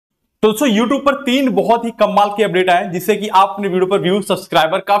तो दोस्तों YouTube पर 3 बहुत ही कमाल के अपडेट आए जिससे कि आप अपने वीडियो पर व्यूज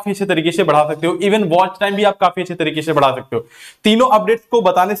सब्सक्राइबर काफी अच्छे तरीके से बढ़ा सकते हो। इवन वॉच टाइम भी आप काफी अच्छे तरीके से बढ़ा सकते हो। तीनों अपडेट्स को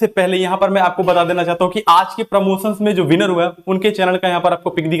बताने से पहले यहां पर मैं आपको बता देना चाहता हूं कि आज के प्रमोशंस में जो विनर हुआ है उनके चैनल का यहां पर आपको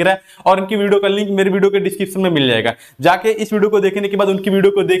पिक दिख रहा है और उनकी वीडियो का लिंक मेरे वीडियो के डिस्क्रिप्शन में मिल जाएगा। जाके इस वीडियो को देखने के बाद उनकी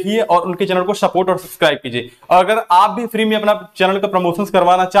वीडियो को देखिए और उनके चैनल को सपोर्ट और सब्सक्राइब कीजिए। और अगर आप भी फ्री में अपना चैनल का प्रमोशंस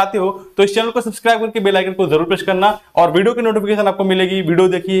करवाना चाहते हो तो इस चैनल को सब्सक्राइब करके बेल आइकन को जरूर प्रेस करना और वीडियो की नोटिफिकेशन आपको मिलेगी। वीडियो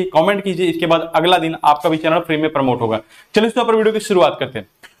देखिए, कमेंट कीजिए, इसके बाद अगला दिन आपका भी चैनल फ्री में प्रमोट होगा। चलिए इस पर वीडियो की शुरुआत करते हैं।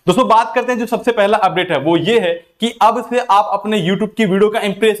 दोस्तों बात करते हैं, जो सबसे पहला अपडेट है वो ये है कि अब से आप अपने YouTube की वीडियो का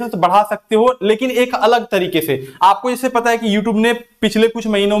इंप्रेशंस बढ़ा सकते हो, लेकिन एक अलग तरीके से। आपको जैसे पता है कि YouTube ने पिछले कुछ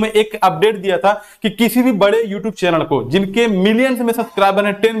महीनों में एक अपडेट दिया था कि किसी भी बड़े YouTube चैनल को जिनके मिलियंस में सब्सक्राइबर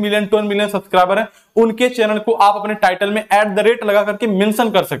हैं, 10 मिलियन 12 मिलियन सब्सक्राइबर हैं, उनके चैनल को आप अपने टाइटल में @ लगा करके मेंशन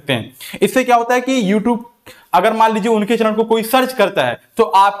कर सकते हैं। इससे क्या होता है कि YouTube अगर मान लीजिए उनके चैनल को कोई सर्च करता है तो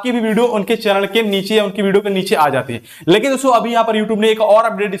आपकी भी वीडियो उनके चैनल के नीचे या उनकी वीडियो के नीचे आ जाती है। लेकिन दोस्तों अभी यहां पर YouTube ने एक और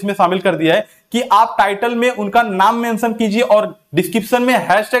अपडेट इसमें शामिल कर दिया है कि आप टाइटल में उनका नाम मेंशन कीजिए और डिस्क्रिप्शन में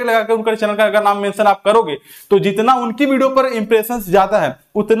हैशटैग लगाकर उनका चैनल का अगर नाम मेंशन आप करोगे तो जितना उनकी वीडियो पर इंप्रेशंस जाता है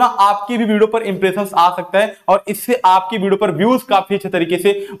उतना आपकी भी वीडियो पर इंप्रेशंस आ सकता है और इससे आपकी वीडियो पर व्यूज काफी अच्छे तरीके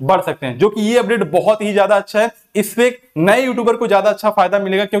से बढ़ सकते हैं। जो कि ये अपडेट बहुत ही ज्यादा अच्छा है। इससे नए यूट्यूबर को ज्यादा अच्छा फायदा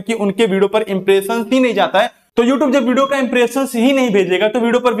मिलेगा क्योंकि उनके वीडियो पर इंप्रेशंस ही नहीं जाता है। तो YouTube जब वीडियो का इंप्रेशंस ही नहीं भेजेगा तो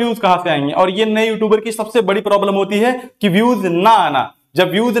वीडियो पर व्यूज कहां से आएंगे। और ये नए यूट्यूबर की सबसे बड़ी प्रॉब्लम होती है कि व्यूज ना आना।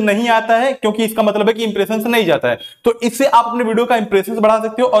 जब व्यूज नहीं आता है क्योंकि इसका मतलब है कि इंप्रेशंस नहीं जाता है, तो इससे आप अपने वीडियो का इंप्रेशंस बढ़ा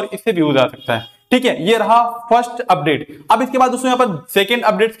सकते हो और इससे व्यूज आ सकता है। ठीक है, ये रहा फर्स्ट अपडेट। अब इसके बाद दोस्तों यहाँ पर सेकंड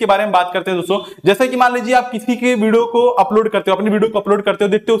अपडेट्स के बारे में बात करते हैं। दोस्तों जैसे कि मान लीजिए आप किसी के वीडियो को अपलोड करते हो, अपनी वीडियो को अपलोड करते हो,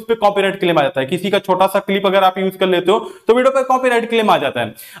 देखते हो उस पर कॉपीराइट क्लेम आ जाता है। किसी का छोटा सा क्लिप अगर आप यूज कर लेते हो तो वीडियो पर कॉपीराइट क्लेम आ जाता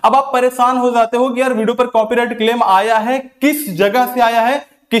है। अब आप परेशान हो जाते हो कि यार वीडियो पर कॉपीराइट क्लेम आया है, किस जगह से आया है,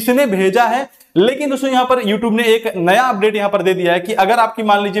 किसने भेजा है। लेकिन दोस्तों यहां पर YouTube ने एक नया अपडेट यहां पर दे दिया है कि अगर आपकी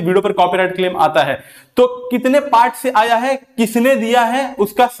मान लीजिए वीडियो पर कॉपीराइट क्लेम आता है तो कितने पार्ट से आया है, किसने दिया है,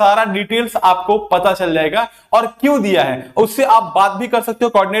 उसका सारा डिटेल्स आपको पता चल जाएगा और क्यों दिया है। उससे आप बात भी कर सकते हो,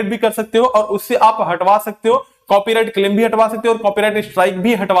 कोऑर्डिनेट भी कर सकते हो और उससे आप हटवा सकते हो, कॉपीराइट क्लेम भी हटवा सकते हो और कॉपीराइट स्ट्राइक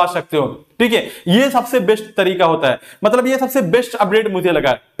भी हटवा सकते हो। ठीक है, ये सबसे बेस्ट तरीका होता है। मतलब ये सबसे बेस्ट अपडेट मुझे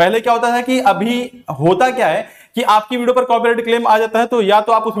लगा। पहले क्या होता है कि अभी होता क्या है कि आपकी वीडियो पर कॉपीराइट क्लेम आ जाता है तो या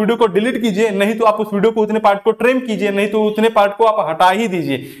तो आप उस वीडियो को डिलीट कीजिए, नहीं तो आप उस वीडियो को उतने पार्ट को ट्रिम कीजिए, नहीं तो उतने पार्ट को आप हटा ही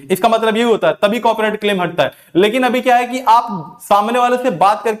दीजिए। इसका मतलब ये होता है, तभी कॉपीराइट क्लेम हटता है। लेकिन अभी क्या है कि आप सामने वाले से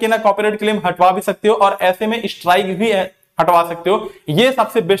बात करके ना कॉपीराइट क्लेम हटवा भी सकते हो और ऐसे में स्ट्राइक भी हटवा सकते हो। ये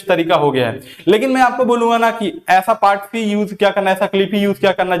सबसे बेस्ट तरीका हो गया है। लेकिन मैं आपको बोलूंगा ना कि ऐसा पार्ट ही यूज क्या करना, ऐसा क्लिप ही यूज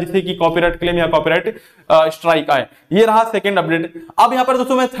क्या करना जिससे कि कॉपीराइट क्लेम या कॉपीराइट स्ट्राइक आए। ये रहा सेकंड अपडेट। अब यहां पर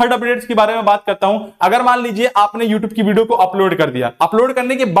दोस्तों मैं थर्ड अपडेट्स के बारे में बात करता हूं। अगर मान लीजिए आपने YouTube की वीडियो को अपलोड कर दिया, अपलोड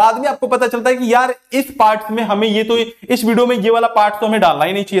करने के बाद में आपको पता चलता है कि यार इस पार्ट में हमें ये तो, इस वीडियो में ये वाला पार्ट तो हमें डालना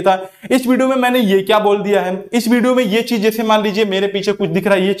ही नहीं चाहिए था, इस वीडियो में मैंने ये क्या बोल दिया है, इस वीडियो में ये चीज, जैसे मान लीजिए मेरे पीछे कुछ दिख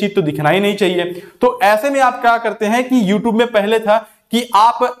रहा है, ये चीज तो दिखना ही नहीं चाहिए। तो ऐसे में आप क्या करते हैं कि YouTube में पहले था कि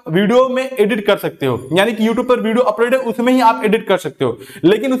आप वीडियो में एडिट कर सकते हो, यानी कि YouTube पर वीडियो अपलोड है उसमें ही आप एडिट कर सकते हो।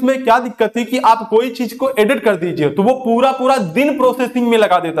 लेकिन उसमें क्या दिक्कत थी कि आप कोई चीज को एडिट कर दीजिए तो वो पूरा दिन प्रोसेसिंग में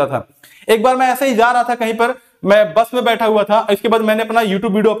लगा देता था। एक बार मैं ऐसे ही जा रहा था कहीं पर, मैं बस में बैठा हुआ था, इसके बाद मैंने अपना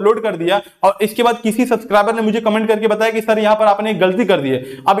YouTube वीडियो अपलोड कर दिया और इसके बाद किसी सब्सक्राइबर ने मुझे कमेंट करके बताया कि सर यहां पर आपने गलती कर दी है।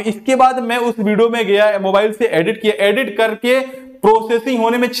 अब इसके बाद मैं उस वीडियो में गया, मोबाइल से एडिट किया, एडिट करके प्रोसेसिंग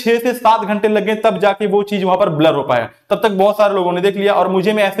होने में 6 से 7 घंटे लग गए, तब जाके वो चीज वहां पर ब्लर हो पाया। तब तक बहुत सारे लोगों ने देख लिया और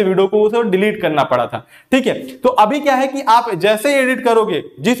मुझे में ऐसे वीडियो को डिलीट करना पड़ा था। ठीक है, तो अभी क्या है कि आप जैसे ही एडिट करोगे,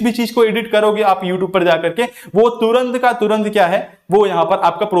 जिस भी चीज को एडिट करोगे आप YouTube पर जाकर के, वो तुरंत का तुरंत क्या है, वो यहां पर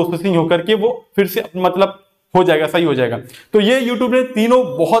आपका प्रोसेसिंग होकर के वो फिर से मतलब हो जाएगा, सही हो जाएगा। तो ये YouTube ने तीनों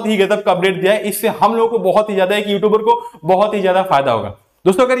बहुत ही गजब का अपडेट दिया है। इससे हम लोगों को बहुत ही ज्यादा, एक यूट्यूबर को बहुत ही ज्यादा फायदा होगा।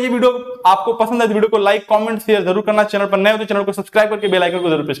 दोस्तों अगर ये वीडियो आपको पसंद है तो वीडियो को लाइक, कमेंट, शेयर जरूर करना। चैनल पर नए हो तो चैनल को सब्सक्राइब करके बेल आइकन को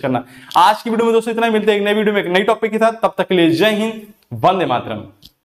जरूर प्रेस करना। आज की वीडियो में दोस्तों इतना ही, मिलते हैं एक नए वीडियो में एक नई टॉपिक के साथ। तब तक के लिए जय हिंद, वंदे मातरम।